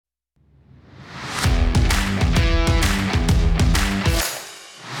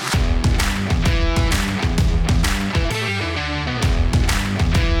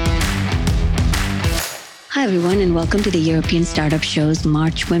and welcome to the European Startup Show's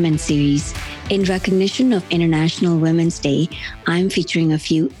March Women series. In recognition of International Women's Day, I'm featuring a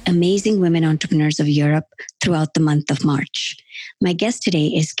few amazing women entrepreneurs of Europe throughout the month of March. My guest today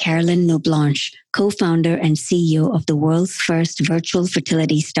is Caroline Noublanche, co-founder and CEO of the world's first virtual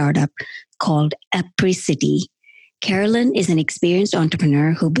fertility startup called Apricity. Caroline is an experienced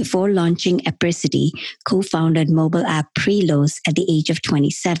entrepreneur who, before launching Apricity, co-founded mobile app Prelos at the age of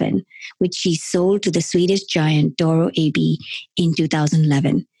 27, which she sold to the Swedish giant Doro AB in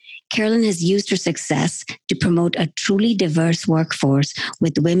 2011. Caroline has used her success to promote a truly diverse workforce,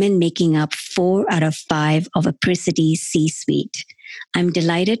 with women making up 4 out of 5 of Apricity's C-suite. I'm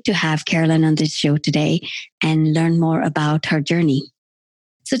delighted to have Caroline on this show today and learn more about her journey.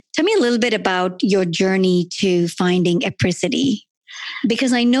 So tell me a little bit about your journey to finding Apricity,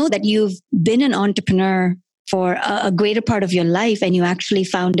 because I know that you've been an entrepreneur for a greater part of your life and you actually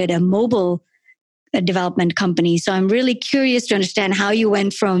founded a mobile development company. So I'm really curious to understand how you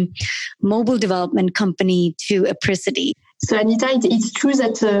went from mobile development company to Apricity. So Anita, it's true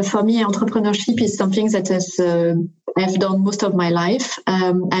that for me, entrepreneurship is something that I've done most of my life.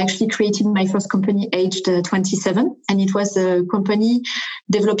 I actually created my first company aged 27, and it was a company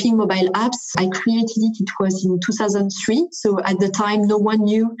developing mobile apps. I created it was in 2003. So at the time, no one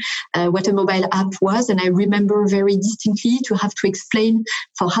knew what a mobile app was. And I remember very distinctly to have to explain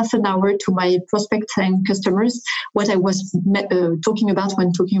for half an hour to my prospects and customers what I was talking about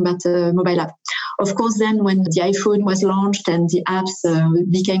when talking about a mobile app. Of course, then when the iPhone was launched and the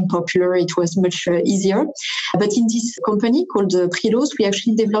apps became popular, it was much easier. But in this company called Prelos, we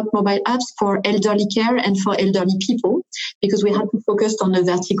actually developed mobile apps for elderly care and for elderly people, because we had to focus on a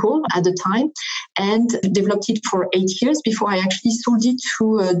vertical at the time, and developed it for 8 years before I actually sold it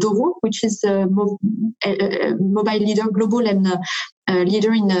to Doro, which is a mobile leader, global and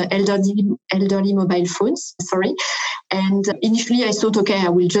leader in elderly mobile phones. And initially I thought, okay, I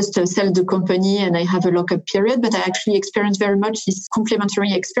will just sell the company and I have a lockup period, but I actually experienced very much this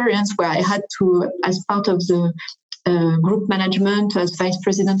complementary experience where I had to, as part of the group management, as vice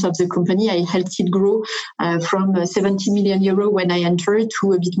president of the company, I helped it grow from 70 million euro when I entered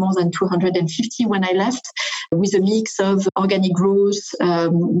to a bit more than 250 when I left, with a mix of organic growth,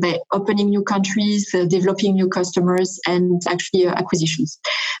 by opening new countries, developing new customers, and actually acquisitions.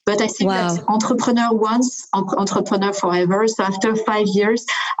 But I think that entrepreneur once, entrepreneur forever. So after 5 years,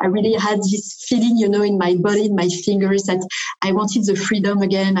 I really had this feeling, in my body, in my fingers, that I wanted the freedom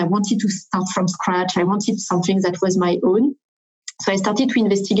again. I wanted to start from scratch. I wanted something that was my own. So I started to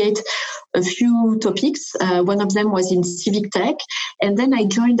investigate a few topics. One of them was in civic tech. And then I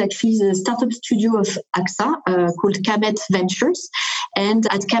joined actually the startup studio of AXA called Camet Ventures. And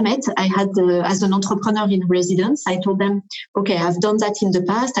at Camet, I had, as an entrepreneur in residence, I told them, okay, I've done that in the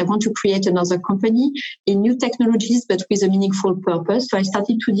past. I want to create another company in new technologies, but with a meaningful purpose. So I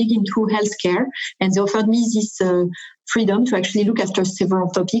started to dig into healthcare, and they offered me this freedom to actually look after several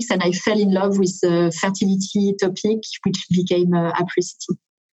topics. And I fell in love with the fertility topic, which became Apricity.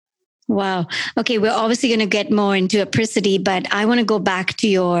 Wow. Okay, we're obviously going to get more into Apricity, but I want to go back to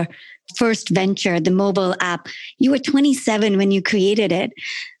your first venture, the mobile app. You were 27 when you created it.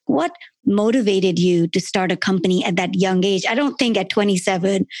 What motivated you to start a company at that young age? I don't think at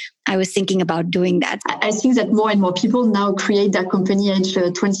 27, I was thinking about doing that. I think that more and more people now create their company age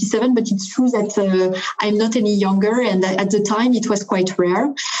 27, but it's true that I'm not any younger. And at the time, it was quite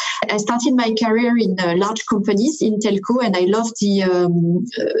rare. I started my career in large companies in telco, and I loved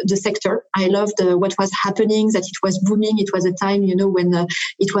the sector. I loved what was happening, that it was booming. It was a time, when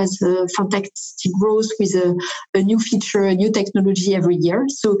it was fantastic growth with a new feature, a new technology every year.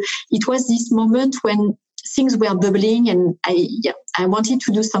 So it was this moment when things were bubbling, and I wanted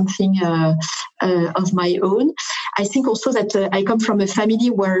to do something of my own. I think also that I come from a family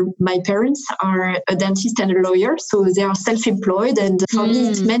where my parents are a dentist and a lawyer, so they are self-employed. And for me,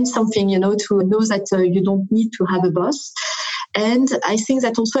 it meant something, to know that you don't need to have a boss. And I think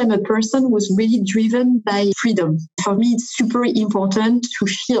that also I'm a person who's really driven by freedom. For me, it's super important to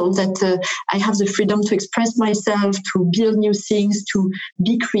feel that I have the freedom to express myself, to build new things, to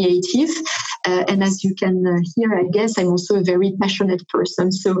be creative. And as you can hear, I guess I'm also a very passionate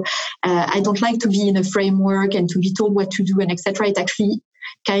person. So I don't like to be in a framework and to be told what to do and etc. It actually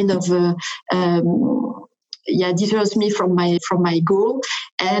kind of deters me from my goal.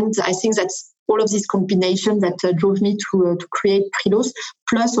 And I think that's all of this combination that drove me to create Prelos,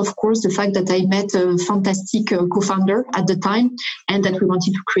 plus, of course, the fact that I met a fantastic co-founder at the time and that we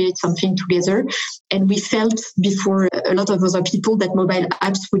wanted to create something together. And we felt before a lot of other people that mobile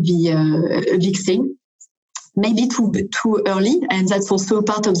apps would be a big thing. maybe too early. And that's also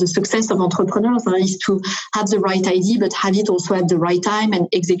part of the success of entrepreneurs, is to have the right idea, but have it also at the right time and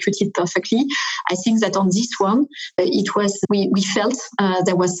execute it perfectly. I think that on this one, it was, we felt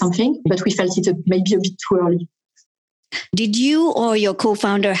there was something, but we felt it maybe a bit too early. Did you or your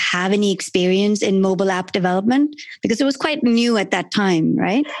co-founder have any experience in mobile app development? Because it was quite new at that time,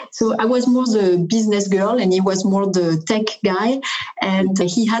 right? So I was more the business girl and he was more the tech guy. And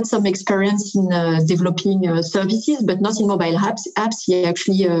he had some experience in developing services, but not in mobile apps. He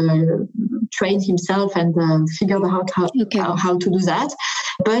actually trained himself and figured out how to do that.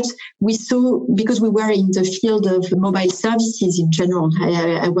 But we saw, because we were in the field of mobile services in general,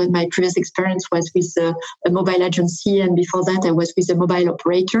 my previous experience was with a mobile agency, and before that I was with a mobile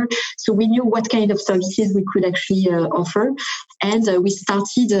operator. So we knew what kind of services we could actually offer. And we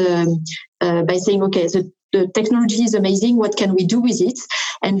started by saying, okay, the technology is amazing. What can we do with it?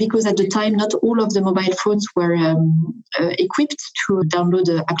 And because at the time, not all of the mobile phones were equipped to download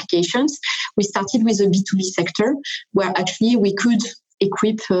applications, we started with a B2B sector where actually we could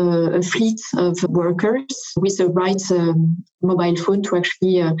equip a fleet of workers with the right mobile phone to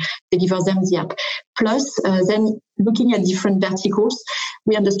actually deliver them the app. Plus, then looking at different verticals,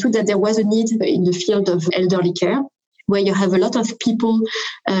 we understood that there was a need in the field of elderly care, where you have a lot of people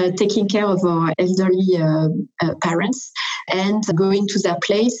taking care of our elderly parents and going to their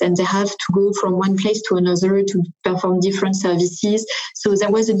place, and they have to go from one place to another to perform different services. So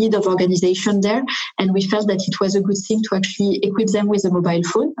there was a need of organization there, and we felt that it was a good thing to actually equip them with a mobile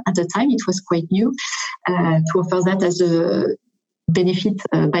phone. At the time, it was quite new to offer that as a benefit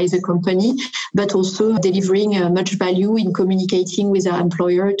by the company, but also delivering much value in communicating with our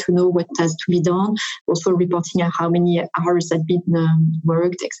employer to know what has to be done, also reporting how many hours had been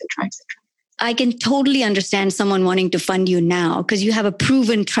worked, etc., etc. I can totally understand someone wanting to fund you now because you have a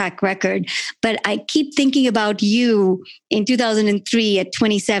proven track record. But I keep thinking about you in 2003 at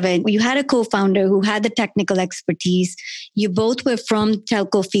 27. You had a co-founder who had the technical expertise. You both were from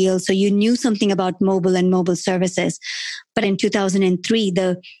telco field, so you knew something about mobile and mobile services. But in 2003,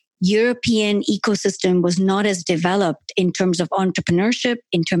 the European ecosystem was not as developed in terms of entrepreneurship,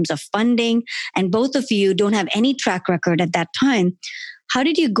 in terms of funding, and both of you don't have any track record at that time. How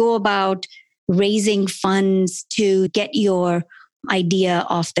did you go about raising funds to get your idea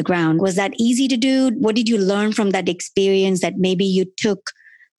off the ground? Was that easy to do? What did you learn from that experience that maybe you took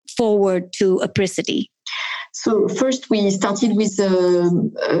forward to Apricity? So first we started with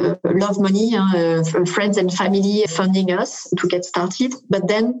love money, friends and family funding us to get started. But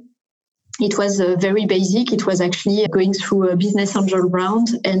then it was very basic. It was actually going through a business angel round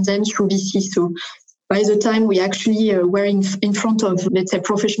and then through VC. So by the time we actually were in front of, let's say,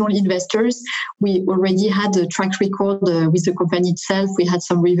 professional investors, we already had a track record with the company itself. We had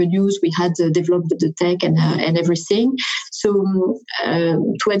some revenues. We had developed the tech and everything. So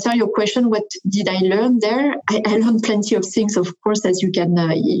to answer your question, what did I learn there? I learned plenty of things, of course, as you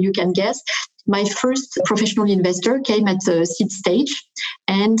can guess. My first professional investor came at the seed stage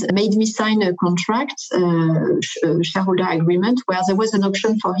and made me sign a contract, shareholder agreement, where there was an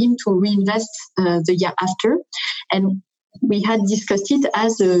option for him to reinvest the year after. And we had discussed it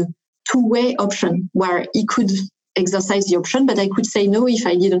as a two-way option where he could exercise the option, but I could say no if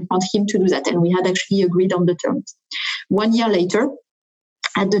I didn't want him to do that. And we had actually agreed on the terms. 1 year later,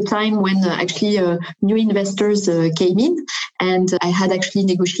 at the time when actually new investors came in, and I had actually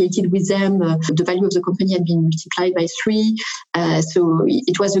negotiated with them, the value of the company had been multiplied by 3. So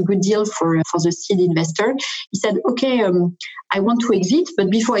it was a good deal for the seed investor. He said, okay, I want to exit,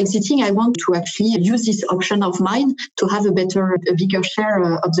 but before exiting, I want to actually use this option of mine to have a bigger share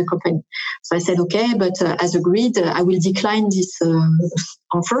of the company. So I said, okay, but as agreed, I will decline this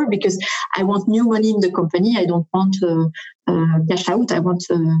offer because I want new money in the company. I don't want cash out. I want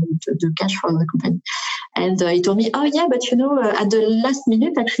the cash for the company. And he told me, oh yeah, but at the last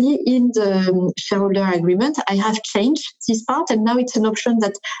minute, actually, in the shareholder agreement, I have changed this part, and now it's an option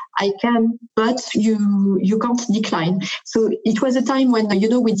that I can, but you can't decline. So it was a time when,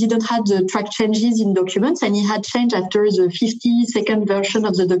 we didn't have the track changes in documents, and he had changed after the 50-second version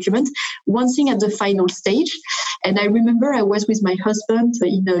of the document, one thing at the final stage. And I remember I was with my husband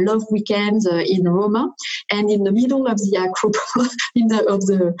in a love weekend in Roma, and in the middle of the Acropolis,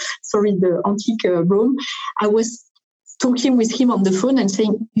 the antique Rome, I was talking with him on the phone and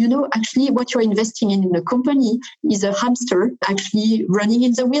saying, actually what you're investing in a company is a hamster actually running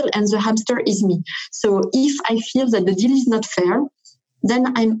in the wheel, and the hamster is me. So if I feel that the deal is not fair,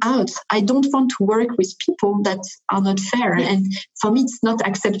 then I'm out. I don't want to work with people that are not fair. And for me, it's not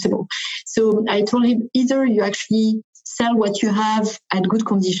acceptable. So I told him, either you actually sell what you have at good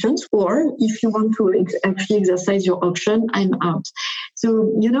conditions, or if you want to actually exercise your option, I'm out.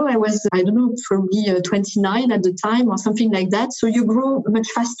 So, I was, probably 29 at the time or something like that. So you grow much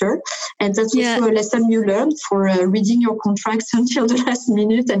faster. And that's also a lesson you learned for reading your contracts until the last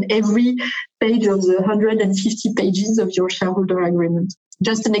minute and every page of the 150 pages of your shareholder agreement.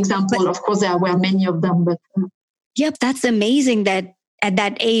 Just an example. Of course, there were many of them, but... Yep, that's amazing that at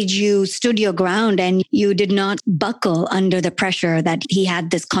that age, you stood your ground and you did not buckle under the pressure that he had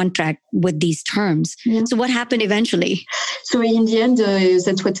this contract with these terms. Yeah. So what happened eventually? So in the end,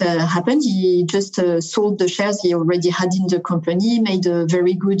 that's what happened. He just sold the shares he already had in the company, made a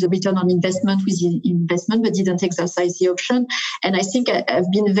very good return on investment with the investment, but didn't exercise the option. And I think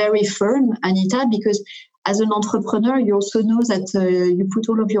I've been very firm, Anita, because as an entrepreneur, you also know that you put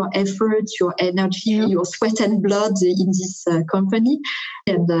all of your effort, your energy, your sweat and blood in this company.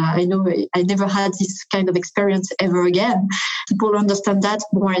 And I know I never had this kind of experience ever again. People understand that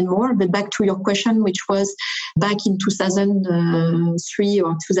more and more. But back to your question, which was back in 2003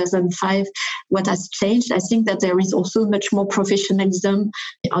 or 2005, what has changed? I think that there is also much more professionalism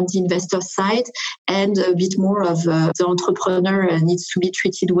on the investor side, and a bit more of the entrepreneur needs to be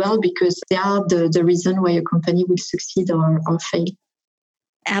treated well, because they are the reason why a company will succeed or fail.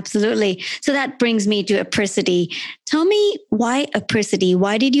 Absolutely. So that brings me to Apricity. Tell me, why Apricity?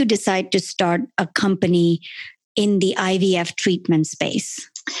 Why did you decide to start a company in the IVF treatment space?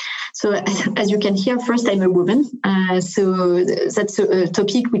 So as you can hear, first, I'm a woman. So that's a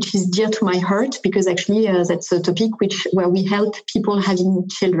topic which is dear to my heart, because actually that's a topic where we help people having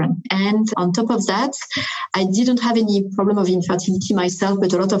children. And on top of that, I didn't have any problem of infertility myself,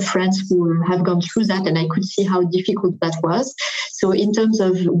 but a lot of friends who have gone through that, and I could see how difficult that was. So in terms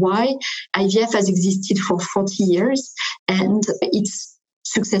of why, IVF has existed for 40 years, and it's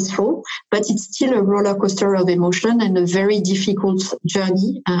successful, but it's still a roller coaster of emotion and a very difficult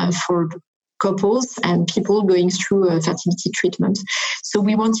journey for couples and people going through fertility treatment. So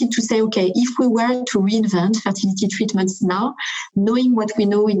we wanted to say, okay, if we were to reinvent fertility treatments now, knowing what we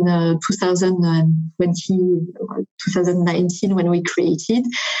know in 2020 or 2019 when we created,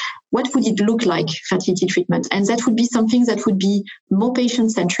 what would it look like, fertility treatment? And that would be something that would be more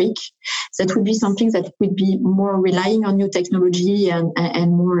patient-centric. That would be something that would be more relying on new technology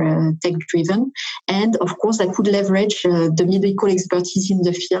and more tech-driven. And of course, that would leverage the medical expertise in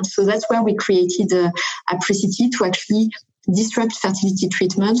the field. So that's where we created Apricity to actually disrupt fertility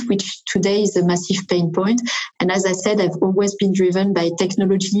treatment, which today is a massive pain point. And as I said, I've always been driven by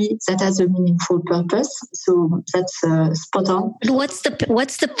technology that has a meaningful purpose. So that's spot on. What's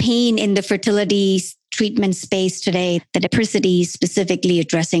the pain in the fertility treatment space today that Apricity is specifically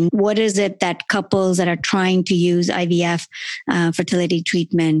addressing? What is it that couples that are trying to use IVF fertility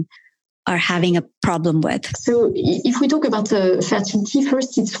treatment are having a problem with? So if we talk about fertility,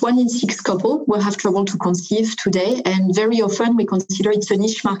 first, it's 1 in 6 couples who have trouble to conceive today. And very often we consider it's a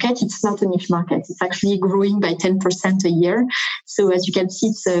niche market. It's not a niche market. It's actually growing by 10% a year. So as you can see,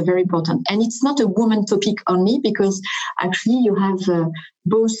 it's very important. And it's not a woman topic only, because actually you have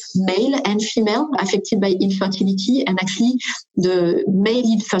both male and female affected by infertility. And actually the male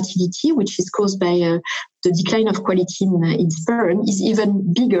infertility, which is caused by the decline of quality in sperm, is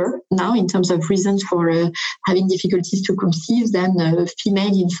even bigger now in terms of reasons for having difficulties to conceive than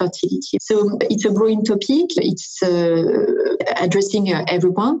female infertility. So it's a growing topic. It's addressing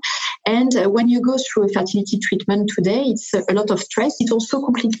everyone. And when you go through a fertility treatment today, it's a lot of stress. It also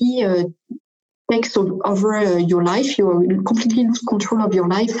completely takes over your life. You completely lose control of your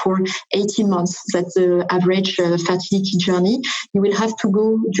life for 18 months. That's the average fertility journey. You will have to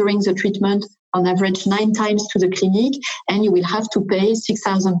go during the treatment on average 9 times to the clinic, and you will have to pay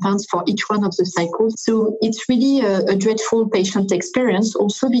 £6,000 for each one of the cycles. So it's really a dreadful patient experience,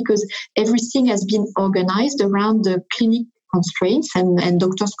 also because everything has been organized around the clinic constraints and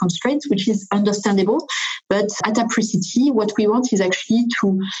doctors' constraints, which is understandable. But at Apricity, what we want is actually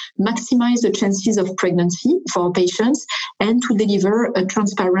to maximize the chances of pregnancy for patients and to deliver a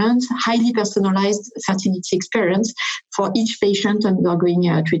transparent, highly personalized fertility experience for each patient undergoing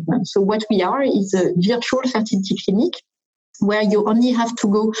treatment. So what we are is a virtual fertility clinic, where you only have to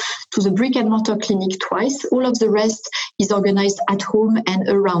go to the brick and mortar clinic twice. All of the rest is organized at home and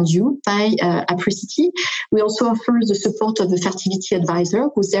around you by Apricity. We also offer the support of a fertility advisor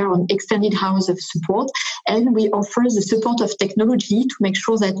who's there on extended hours of support. And we offer the support of technology to make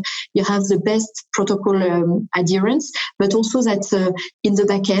sure that you have the best protocol adherence, but also that in the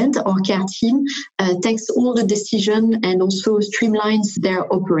back end, our care team takes all the decision and also streamlines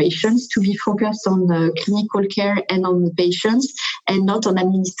their operations to be focused on clinical care and on the patient, and not on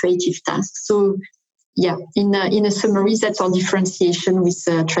administrative tasks. So in a summary, that's our differentiation with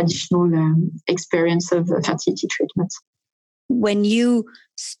traditional experience of fertility treatments. When you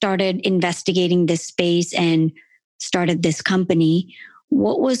started investigating this space and started this company,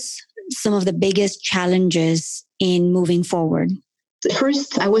 what was some of the biggest challenges in moving forward?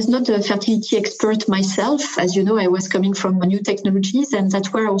 First, I was not a fertility expert myself. As you know, I was coming from new technologies, and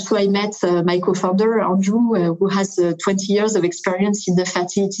that's where also I met my co-founder, Andrew, who has 20 years of experience in the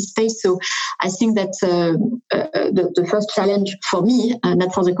fertility space. So I think that the first challenge for me,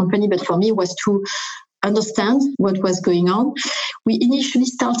 not for the company, but for me, was to understand what was going on. We initially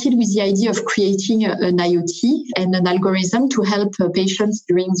started with the idea of creating an IoT and an algorithm to help patients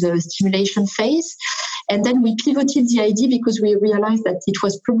during the stimulation phase. And then we pivoted the idea because we realized that it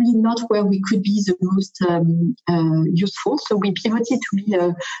was probably not where we could be the most useful. So we pivoted to be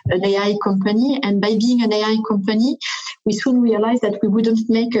an AI company. And by being an AI company, we soon realized that we wouldn't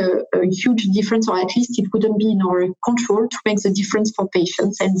make a huge difference, or at least it wouldn't be in our control to make the difference for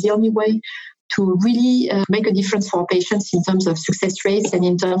patients. And the only way to really make a difference for patients in terms of success rates and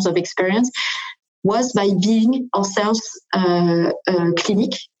in terms of experience was by being ourselves a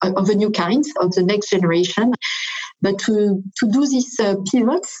clinic of a new kind, of the next generation. But to do this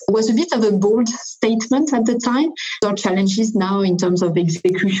pivot was a bit of a bold statement at the time. There are challenges now in terms of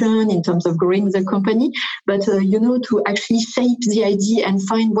execution, in terms of growing the company. But, to actually shape the idea and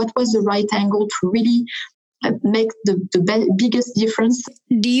find what was the right angle to really make the biggest difference.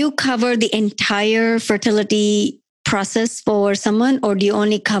 Do you cover the entire fertility process for someone, or do you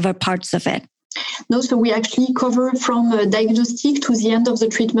only cover parts of it? No, so we actually cover from diagnostic to the end of the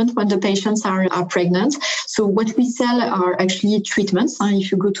treatment when the patients are pregnant. So what we sell are actually treatments.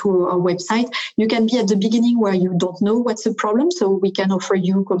 If you go to our website, you can be at the beginning where you don't know what's the problem. So we can offer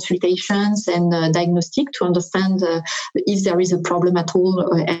you consultations and diagnostic to understand if there is a problem at all,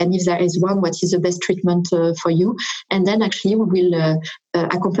 and if there is one, what is the best treatment for you. And then actually we will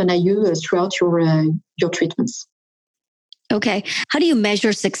accompany you throughout your treatments. Okay. How do you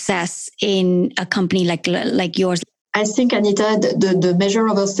measure success in a company like yours? I think, Anita, the measure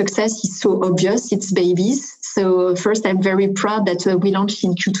of our success is so obvious. It's babies. So first, I'm very proud that we launched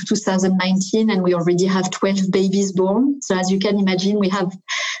in Q2 2019 and we already have 12 babies born. So as you can imagine, we have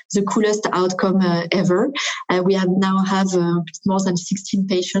the coolest outcome ever. We now have more than 16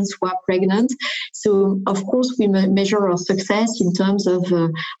 patients who are pregnant. So of course, we measure our success in terms of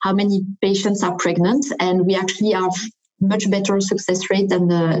how many patients are pregnant. And we actually have much better success rate than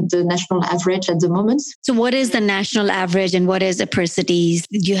the national average at the moment. So what is the national average and what is Apricity's?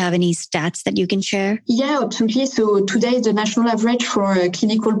 Do you have any stats that you can share? Yeah, absolutely. So today, the national average for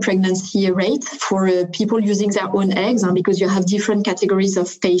clinical pregnancy rate for people using their own eggs, because you have different categories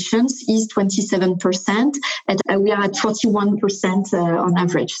of patients, is 27%. And we are at 41% on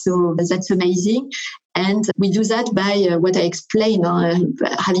average. So that's amazing. And we do that by what I explained,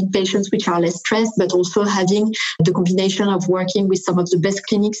 having patients which are less stressed, but also having the combination of working with some of the best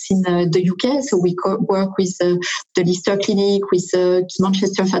clinics in the UK. So we work with the Lister Clinic, with the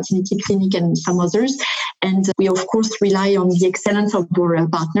Manchester Fertility Clinic and some others. And we, of course, rely on the excellence of our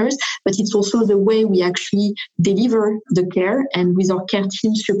partners, but it's also the way we actually deliver the care and with our care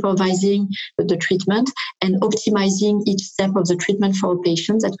team supervising the treatment and optimizing each step of the treatment for our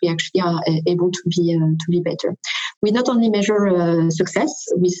patients that we actually are able to be better. We not only measure success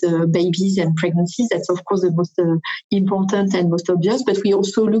with babies and pregnancies, that's of course the most important and most obvious, but we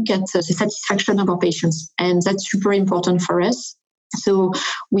also look at the satisfaction of our patients, and that's super important for us. So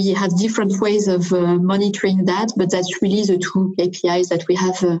we have different ways of monitoring that, but that's really the two KPIs that we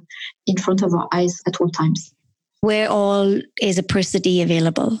have in front of our eyes at all times. Where all is Apricity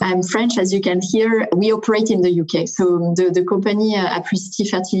available? I'm French, as you can hear. We operate in the UK. So the company Apricity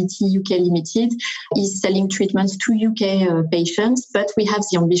Fertility UK Limited is selling treatments to UK patients, but we have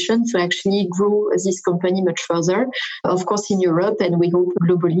the ambition to actually grow this company much further, of course, in Europe, and we hope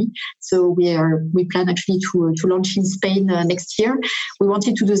globally. So we plan actually to launch in Spain next year. We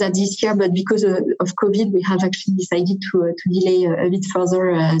wanted to do that this year, but because of COVID, we have actually decided to delay a bit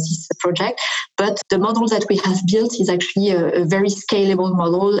further this project. But the model that we have built is actually a very scalable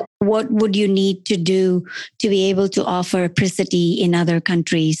model. What would you need to do to be able to offer Apricity in other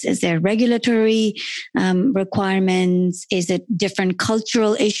countries? Is there regulatory requirements? Is it different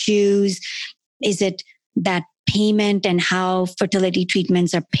cultural issues? Is it that payment and how fertility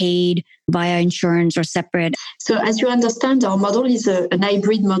treatments are paid via insurance or separate? So as you understand, our model is an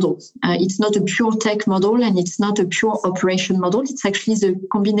hybrid model. It's not a pure tech model and it's not a pure operation model. It's actually the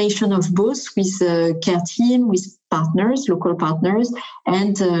combination of both with a care team, with partners, local partners,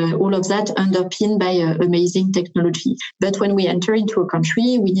 and all of that underpinned by amazing technology. But when we enter into a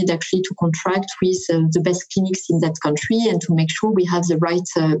country, we need actually to contract with the best clinics in that country and to make sure we have the right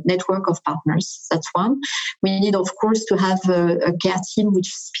network of partners. That's one. We need, of course, to have a care team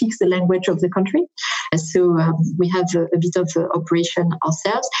which speaks the language of the country. So we have a bit of operation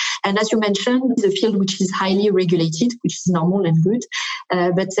ourselves. And as you mentioned, it's a field which is highly regulated, which is normal and good.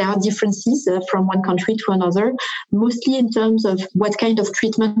 But there are differences from one country to another, mostly in terms of what kind of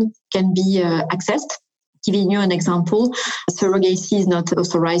treatment can be accessed. Giving you an example, surrogacy is not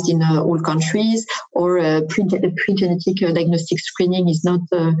authorized in all countries, or pre-genetic diagnostic screening is not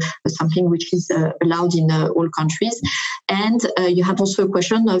something which is allowed in all countries. And you have also a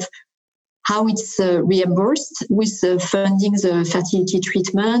question of how it's reimbursed, with funding the fertility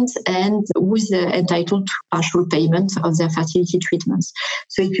treatment, and who is entitled to partial payment of their fertility treatments.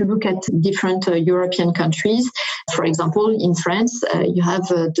 So if you look at different European countries, for example, in France, you have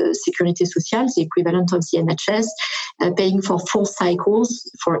the Sécurité Sociale, the equivalent of the NHS, paying for 4 cycles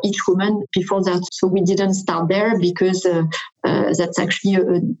for each woman before that. So we didn't start there because that's actually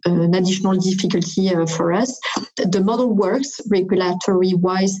an additional difficulty for us. The model works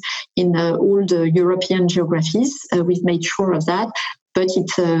regulatory-wise in all the European geographies. We've made sure of that, but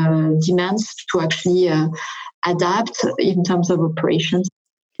it demands to actually adapt in terms of operations.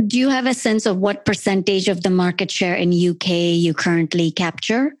 Do you have a sense of what percentage of the market share in UK you currently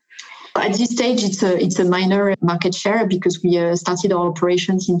capture? At this stage, it's a minor market share because we started our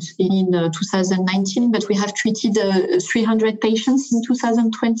operations in 2019, but we have treated 300 patients in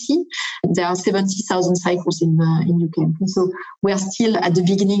 2020. There are 70,000 cycles in UK. So we are still at the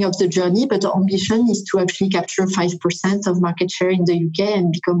beginning of the journey, but the ambition is to actually capture 5% of market share in the UK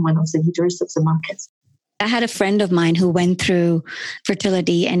and become one of the leaders of the market. I had a friend of mine who went through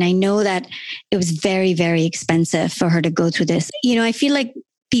fertility, and I know that it was very, very expensive for her to go through this. I feel like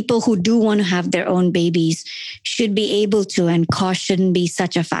people who do want to have their own babies should be able to, and cost shouldn't be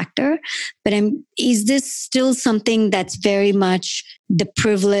such a factor. But is this still something that's very much the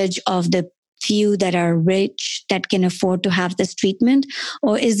privilege of the few that are rich that can afford to have this treatment?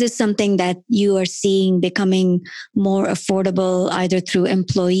 Or is this something that you are seeing becoming more affordable, either through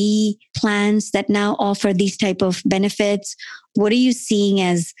employee plans that now offer these type of benefits? What are you seeing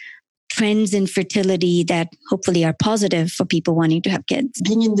as trends in fertility that hopefully are positive for people wanting to have kids?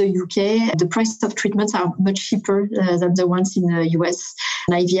 Being in the UK, the price of treatments are much cheaper than the ones in the US.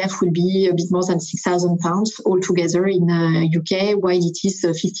 An IVF will be a bit more than £6,000 altogether in the UK, while it is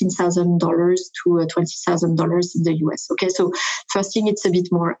 $15,000 to $20,000 in the US. Okay, so first thing, it's a bit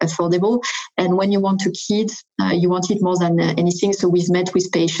more affordable. And when you want a kid, you want it more than anything. So we've met with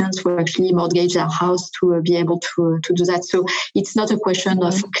patients who actually mortgage their house to be able to do that. So it's not a question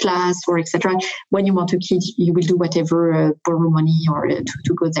of class or etc. When you want a kid, you will do whatever, borrow money or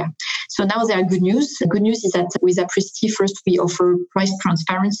to go there. So now there are good news. The good news is that with Apricity, first we offer price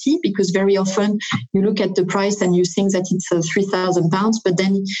transparency, because very often you look at the price and you think that it's £3,000, but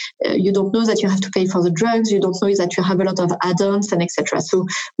then you don't know that you have to pay for the drugs. You don't know that you have a lot of add-ons and etc. So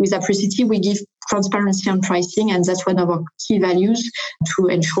with Apricity, we give transparency on pricing, and that's one of our key values, to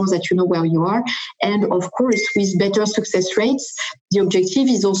ensure that you know where you are. And of course, with better success rates, the objective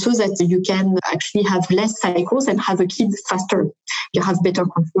is also that you can actually have less cycles and have a kid faster. You have better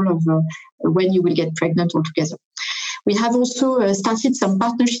control of when you will get pregnant altogether. We have also started some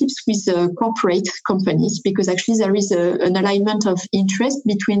partnerships with corporate companies, because actually there is an alignment of interest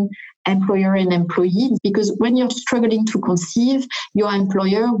between employer and employee. Because when you're struggling to conceive, your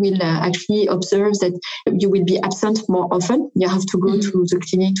employer will actually observe that you will be absent more often. You have to go to the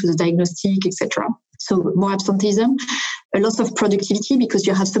clinic, to the diagnostic, etc. So more absenteeism, a loss of productivity because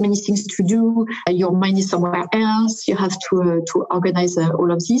you have so many things to do. Your mind is somewhere else. You have to organize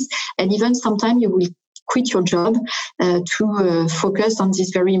all of this. And even sometimes you will quit your job to focus on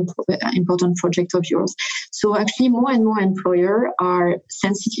this very important project of yours. So actually more and more employers are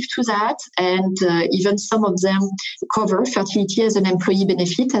sensitive to that, and even some of them cover fertility as an employee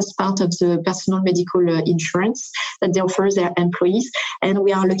benefit as part of the personal medical insurance that they offer their employees. And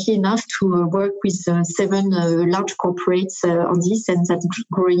we are lucky enough to work with 7 large corporates on this, and that's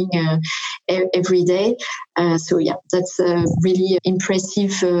growing every day. So yeah, that's a really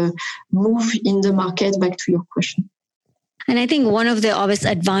impressive move in the market. Back to your question. And I think one of the obvious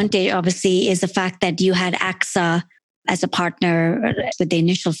advantage, obviously, is the fact that you had AXA as a partner with the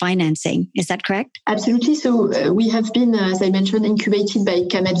initial financing. Is that correct? Absolutely. So we have been, as I mentioned, incubated by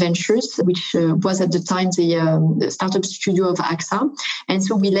Camet Ventures, which was at the time the startup studio of AXA. And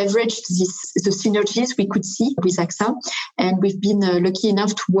so we leveraged the synergies we could see with AXA. And we've been lucky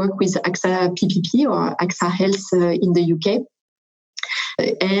enough to work with AXA PPP or AXA Health in the UK.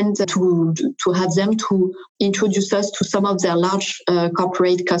 And to have them to introduce us to some of their large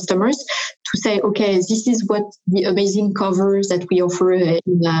corporate customers to say, okay, this is what the amazing covers that we offer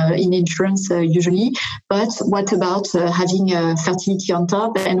in insurance usually, but what about having fertility on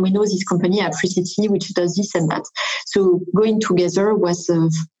top? And we know this company, Apricity, which does this and that. So going together was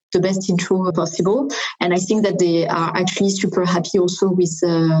the best intro possible. And I think that they are actually super happy also with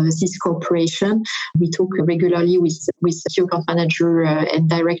this cooperation. We talk regularly with key account manager and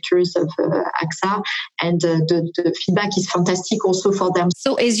directors of AXA, and the feedback is fantastic also for them.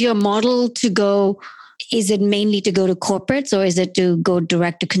 So is your model is it mainly to go to corporates or is it to go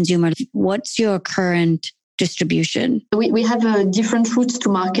direct to consumer? What's your current distribution? We have different routes to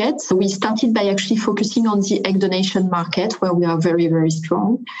market. So we started by actually focusing on the egg donation market, where we are very, very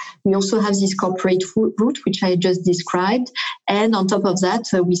strong. We also have this corporate route, which I just described. And on top of that,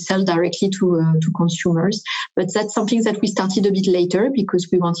 we sell directly to consumers. But that's something that we started a bit later because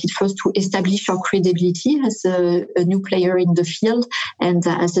we wanted first to establish our credibility as a new player in the field and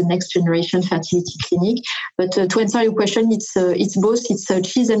as the next generation fertility clinic. But to answer your question, it's both. It's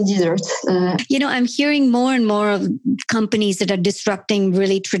cheese and dessert. I'm hearing more and more of companies that are disrupting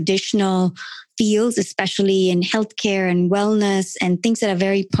really traditional fields, especially in healthcare and wellness and things that are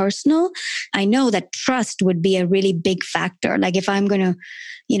very personal. I know that trust would be a really big factor. Like if I'm going to,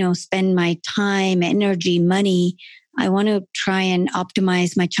 spend my time, energy, money, I want to try and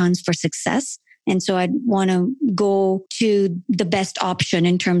optimize my chance for success. And so I'd want to go to the best option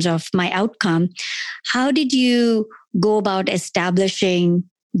in terms of my outcome. How did you go about establishing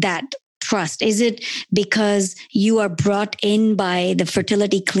that trust? Is it because you are brought in by the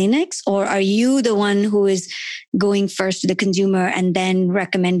fertility clinics, or are you the one who is going first to the consumer and then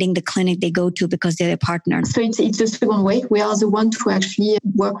recommending the clinic they go to because they're a partner? So it's the second way. We are the one to actually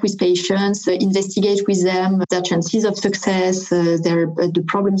work with patients, investigate with them their chances of success, the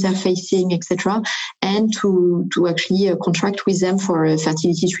problems they're facing, etc., and to actually contract with them for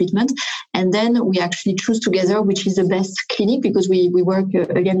fertility treatment. And then we actually choose together which is the best clinic, because we work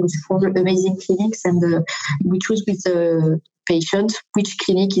again with 4 amazing clinics, and we choose with the patient which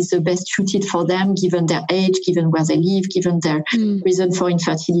clinic is the best suited for them, given their age, given where they live, given their reason for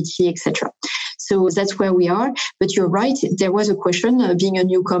infertility, etc. So that's where we are. But you're right, there was a question, being a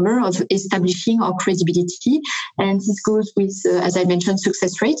newcomer, of establishing our credibility. And this goes with, as I mentioned,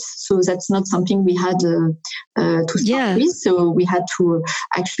 success rates. So that's not something we had to start with. So we had to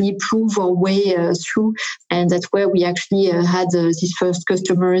actually prove our way through. And that's where we actually had these first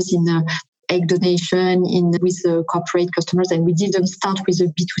customers in egg donation with corporate customers, and we didn't start with a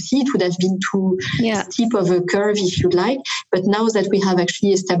B2C. It would have been too steep of a curve, if you like. But now that we have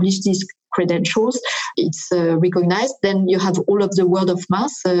actually established these credentials, it's recognized. Then you have all of the word of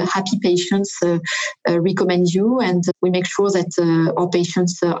mouth. Happy patients recommend you, and we make sure that our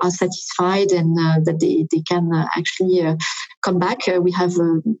patients are satisfied and that they can actually come back. We have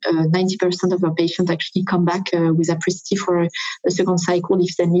 90% of our patients actually come back with Apricity for a second cycle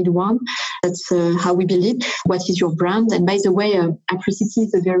if they need one. That's how we build it. What is your brand? And by the way, Apricity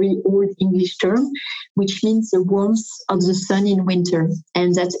is a very old English term, which means the warmth of the sun in winter.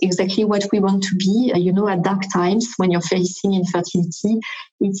 And that's exactly what we want to be. At dark times, when you're facing infertility,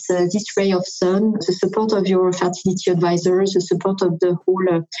 it's this ray of sun, the support of your fertility advisors, the support of the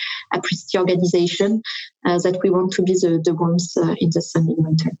whole Apricity organization, that we want to be the warmth in the sun in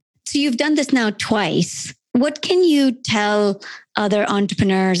winter. So you've done this now twice. What can you tell other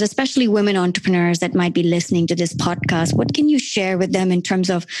entrepreneurs, especially women entrepreneurs that might be listening to this podcast? What can you share with them in terms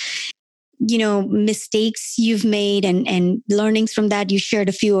of mistakes you've made and learnings from that? You shared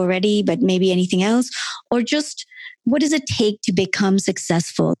a few already, but maybe anything else? Or just what does it take to become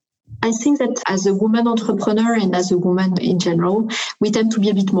successful? I think that as a woman entrepreneur and as a woman in general, we tend to be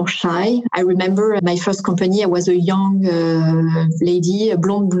a bit more shy. I remember my first company, I was a young lady,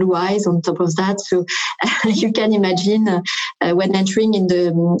 blonde, blue eyes on top of that. So you can imagine when entering in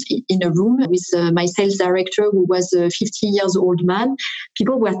a room with my sales director, who was a 50 years old man,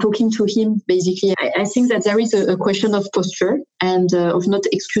 people were talking to him, basically. I think that there is a question of posture and of not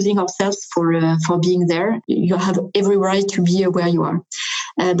excusing ourselves for being there. You have every right to be where you are.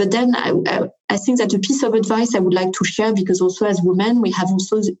 But then I think that a piece of advice I would like to share, because also as women, we have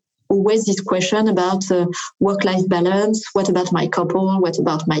also always this question about work-life balance. What about my couple? What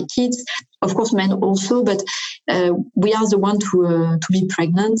about my kids? Of course, men also, but we are the one to be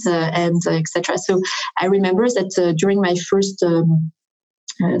pregnant and etc. So I remember that during my first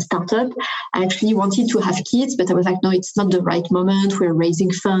startup, I actually wanted to have kids, but I was like, no, it's not the right moment. We're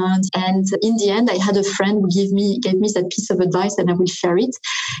raising funds. And in the end, I had a friend who gave me that piece of advice, and I will share it.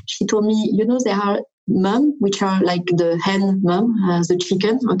 She told me, there are mom, which are like the hen mom, the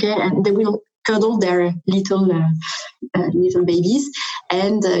chicken, okay, and they will cuddle their little babies,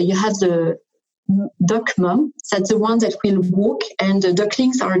 and you have the duck mom. That's the one that will walk, and the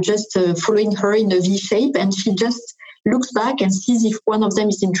ducklings are just following her in a V shape, and she just looks back and sees if one of them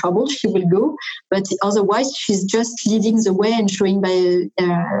is in trouble, she will go. But otherwise, she's just leading the way and showing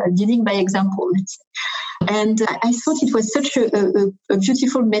leading by example. And I thought it was such a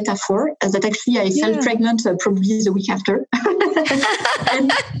beautiful metaphor that actually I felt pregnant probably the week after.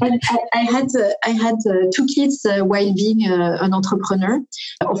 and I had 2 kids while being an entrepreneur.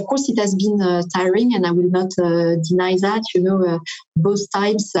 Of course, it has been tiring, and I will not deny that. Both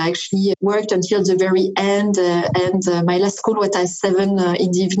times I actually worked until the very end, and my last call was at 7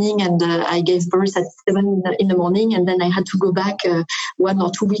 in the evening, and I gave birth at 7 in the morning, and then I had to go back 1 or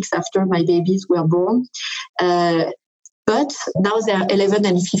 2 weeks after my babies were born. But now they are 11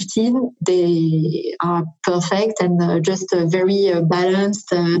 and 15. They are perfect and just very balanced.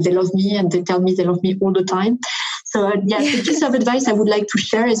 They love me, and they tell me they love me all the time. So the piece of advice I would like to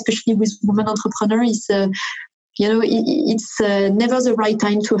share, especially with women entrepreneurs, is it's never the right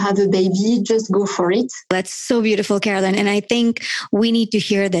time to have a baby. Just go for it. That's so beautiful, Caroline. And I think we need to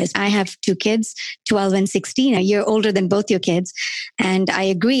hear this. I have 2 kids, 12 and 16, a year older than both your kids. And I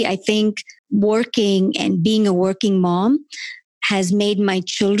agree. I think working and being a working mom has made my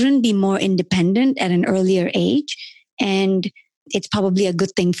children be more independent at an earlier age. And it's probably a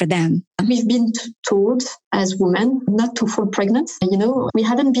good thing for them. We've been told as women not to fall pregnant. We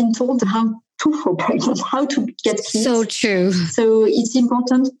haven't been told how to fall pregnant, how to get kids. So true. So it's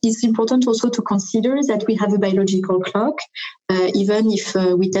important. It's important also to consider that we have a biological clock, even if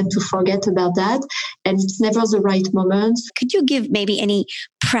we tend to forget about that. And it's never the right moment. Could you give maybe any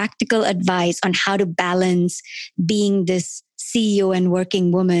practical advice on how to balance being this CEO and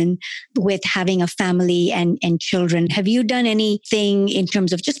working woman with having a family and children? Have you done anything in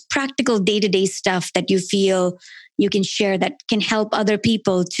terms of just practical day-to-day stuff that you feel you can share that can help other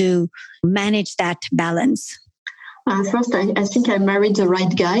people to manage that balance? First, I think I married the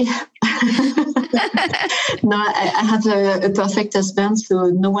right guy. No, I have a perfect husband, so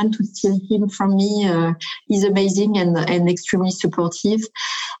no one to steal him from me. He's amazing and extremely supportive.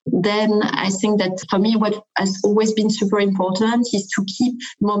 Then I think that for me, what has always been super important is to keep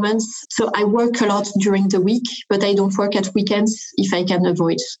moments. So I work a lot during the week, but I don't work at weekends if I can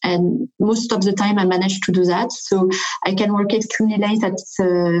avoid. And most of the time I manage to do that. So I can work extremely late at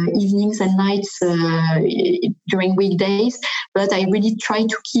evenings and nights during weekdays, but I really try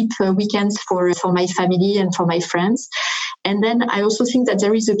to keep weekends for my family and for my friends. And then I also think that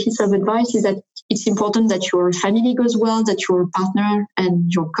there is a piece of advice is that it's important that your family goes well, that your partner and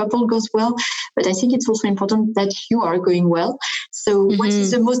your couple goes well. But I think it's also important that you are going well. So what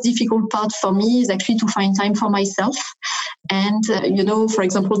is the most difficult part for me is actually to find time for myself. And, for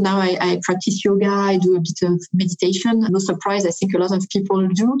example, now I practice yoga, I do a bit of meditation. No surprise, I think a lot of people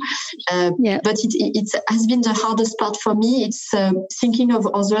do. But it has been the hardest part for me. It's thinking of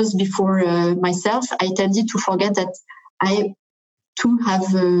others before myself. I tended to forget that I too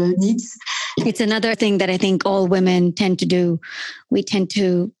have needs. It's another thing that I think all women tend to do. We tend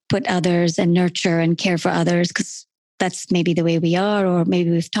to put others and nurture and care for others because that's maybe the way we are, or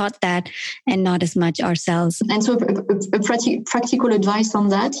maybe we've taught that and not as much ourselves. And so a practical advice on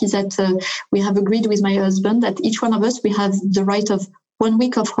that is that we have agreed with my husband that each one of us, we have the right of 1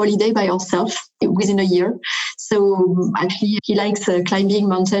 week of holiday by ourselves within a year. So actually, he likes climbing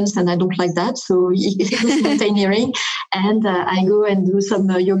mountains and I don't like that. So he goes mountaineering and I go and do some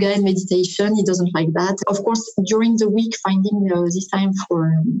yoga and meditation. He doesn't like that. Of course, during the week, finding this time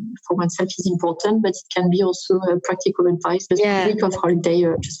for oneself is important, but it can be also practical advice. Just a week of holiday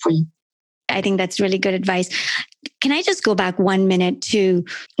just for you. I think that's really good advice. Can I just go back 1 minute to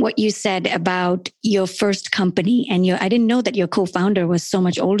what you said about your first company and I didn't know that your co-founder was so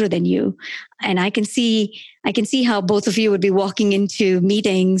much older than you. And I can see how both of you would be walking into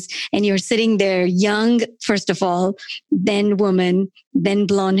meetings and you're sitting there young, first of all, then woman, then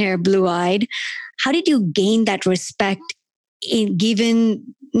blonde hair, blue eyed. How did you gain that respect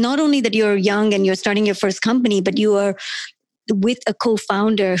given not only that you're young and you're starting your first company, but you are with a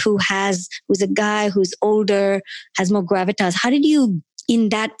co-founder who's a guy who's older, has more gravitas? How did you, in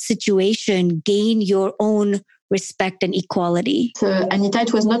that situation, gain your own respect and equality? So Anita,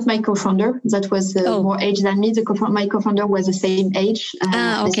 it was not my co-founder. That was more age than me. My co-founder was the same age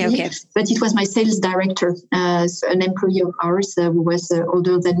as me, but it was my sales director, an employee of ours who was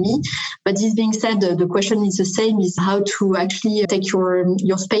older than me. But this being said, the question is the same: is how to actually take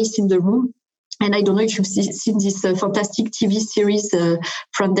your space in the room. And I don't know if you've seen this fantastic TV series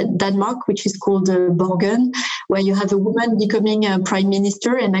from Denmark, which is called Borgen, where you have a woman becoming a prime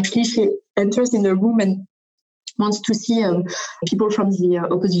minister, and actually she enters in the room and wants to see people from the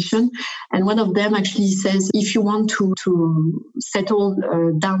opposition. And one of them actually says, if you want to settle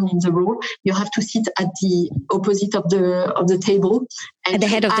down in the role, you have to sit at the opposite of the table. And at the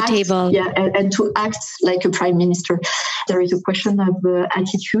head of the table. Yeah, and to act like a prime minister. There is a question of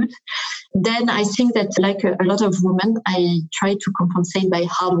attitude. Then I think that, like a lot of women, I try to compensate by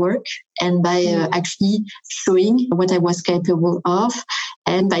hard work and by actually showing what I was capable of,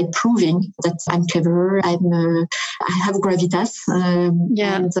 and by proving that I'm clever, I have gravitas,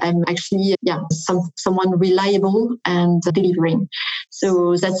 and I'm actually someone reliable and delivering.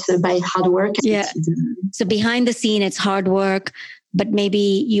 So that's by hard work. Yeah. So behind the scene, it's hard work, but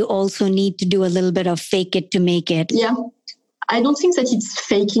maybe you also need to do a little bit of fake it to make it. Yeah. I don't think that it's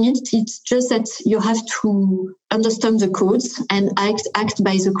faking it. It's just that you have to understand the codes and act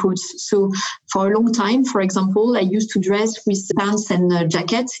by the codes. So for a long time, for example, I used to dress with pants and a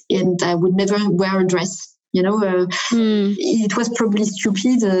jacket, and I would never wear a dress. It was probably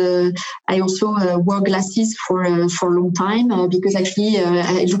stupid. I also wore glasses for a long time because actually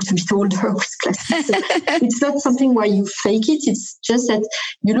I looked a bit older with glasses. It's not something where you fake it. It's just that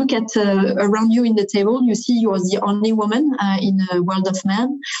you look at around you in the table, you see you are the only woman in a world of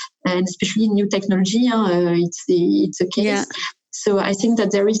men, and especially in new technology, it's a case. Yeah. So I think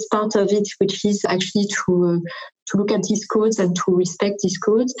that there is part of it which is actually to look at these codes and to respect these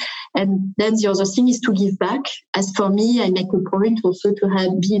codes. And then the other thing is to give back. As for me, I make a point also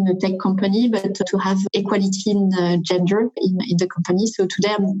to be in a tech company, but to have equality in gender in the company. So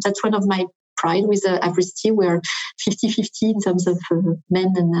today, that's one of my pride with Apricity. We're 50-50 in terms of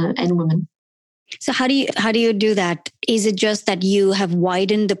men and women. So how do you do that? Is it just that you have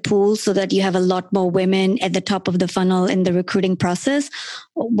widened the pool so that you have a lot more women at the top of the funnel in the recruiting process?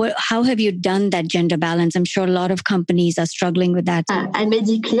 How have you done that gender balance? I'm sure a lot of companies are struggling with that. I made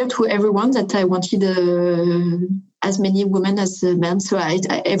it clear to everyone that I wanted as many women as men. So I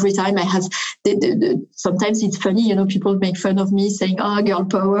every time I have, sometimes it's funny, people make fun of me saying, "Oh, girl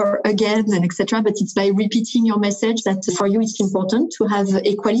power again," and etc. But it's by repeating your message that for you it's important to have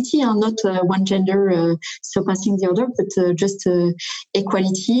equality and not one gender surpassing the other, but just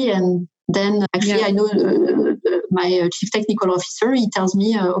equality. And then actually I know my chief technical officer, he tells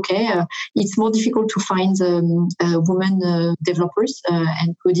me, it's more difficult to find women developers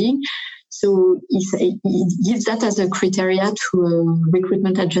and coding. So he gives that as a criteria to a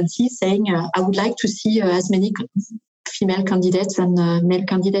recruitment agency, saying, I would like to see as many female candidates and male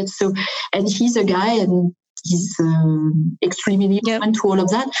candidates. So, and he's a guy, and he's extremely open to all of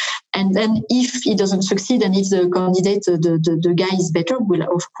that. And then if he doesn't succeed, and if the candidate, the guy is better, we'll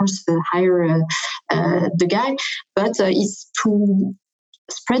of course hire the guy. But it's to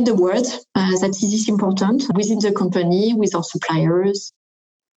spread the word that this is important within the company, with our suppliers.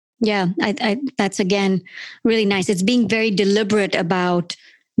 Yeah, that's again really nice. It's being very deliberate about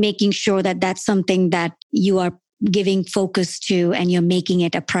making sure that that's something that you are giving focus to and you're making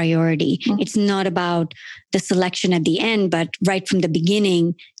it a priority. Mm-hmm. It's not about the selection at the end, but right from the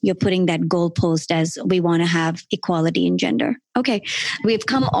beginning, you're putting that goalpost as we want to have equality in gender. Okay, we've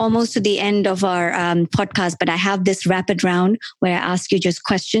come almost to the end of our podcast, but I have this rapid round where I ask you just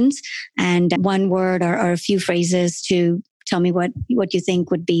questions and one word or a few phrases to tell me what you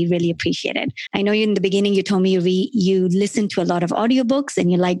think would be really appreciated. I know in the beginning you told me you listen to a lot of audiobooks and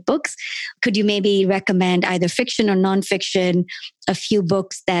you like books. Could you maybe recommend either fiction or nonfiction, a few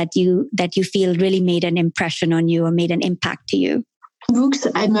books that you feel really made an impression on you or made an impact to you? Books.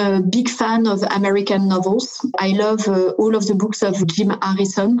 I'm a big fan of American novels. I love all of the books of Jim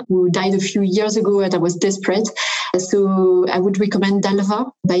Harrison, who died a few years ago, and I was desperate. So I would recommend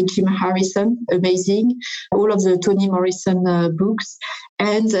Dalva by Jim Harrison. Amazing. All of the Toni Morrison books.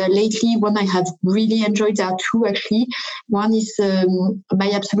 And lately, one I have really enjoyed, there are two actually. One is My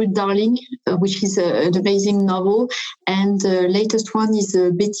Absolute Darling, which is an amazing novel. And the latest one is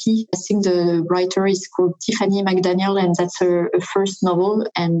Betty. I think the writer is called Tiffany McDaniel, and that's her first novel.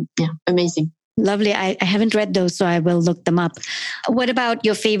 And yeah, amazing. Lovely. I haven't read those, so I will look them up. What about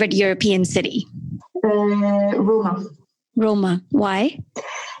your favorite European city? Roma. Roma. Why?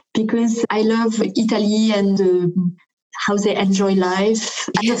 Because I love Italy and how they enjoy life.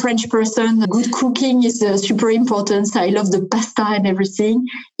 As a French person, good cooking is super important. I love the pasta and everything.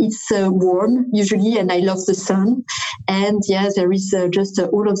 It's warm usually, and I love the sun. And there is just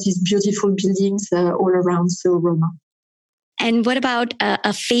all of these beautiful buildings all around. So Roma. And what about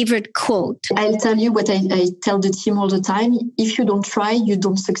a favorite quote? I'll tell you what I tell the team all the time. If you don't try, you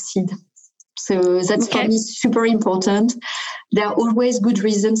don't succeed. So that's for me super important. There are always good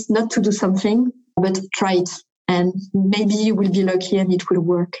reasons not to do something, but try it. And maybe you will be lucky and it will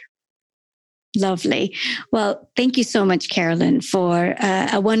work. Lovely. Well, thank you so much, Carolyn, for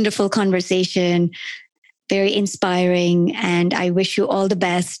a wonderful conversation. Very inspiring. And I wish you all the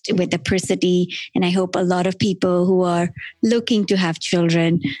best with Apricity. And I hope a lot of people who are looking to have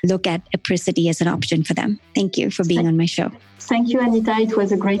children look at Apricity as an option for them. Thank you for being on my show. Thank you, Anita. It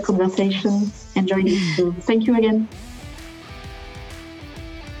was a great conversation. Enjoyed it too. Thank you again.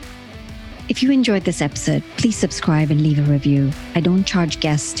 If you enjoyed this episode, please subscribe and leave a review. I don't charge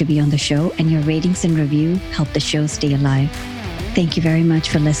guests to be on the show, and your ratings and review help the show stay alive. Thank you very much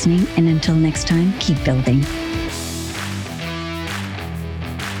for listening, and until next time, keep building.